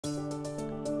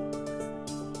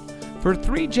For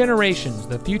 3 generations,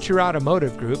 the Future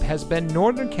Automotive Group has been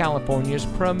Northern California's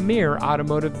premier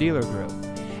automotive dealer group.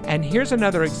 And here's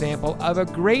another example of a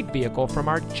great vehicle from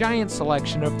our giant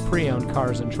selection of pre-owned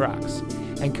cars and trucks.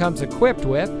 And comes equipped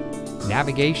with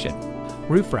navigation,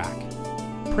 roof rack,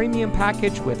 premium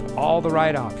package with all the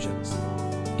right options,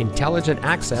 intelligent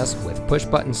access with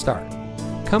push-button start,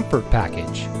 comfort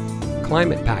package,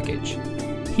 climate package,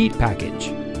 heat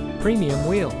package, premium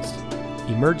wheels,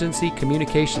 emergency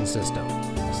communication system,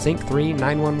 Sync 3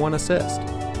 911 assist,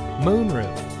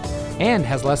 moonroof, and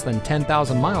has less than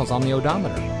 10,000 miles on the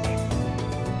odometer.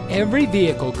 Every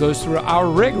vehicle goes through our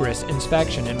rigorous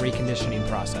inspection and reconditioning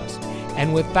process.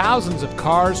 And with thousands of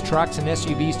cars, trucks, and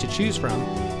SUVs to choose from,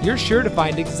 you're sure to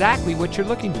find exactly what you're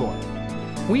looking for.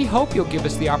 We hope you'll give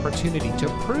us the opportunity to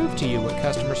prove to you what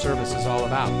customer service is all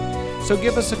about. So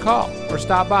give us a call or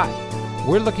stop by.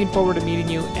 We're looking forward to meeting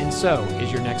you, and so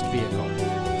is your next vehicle.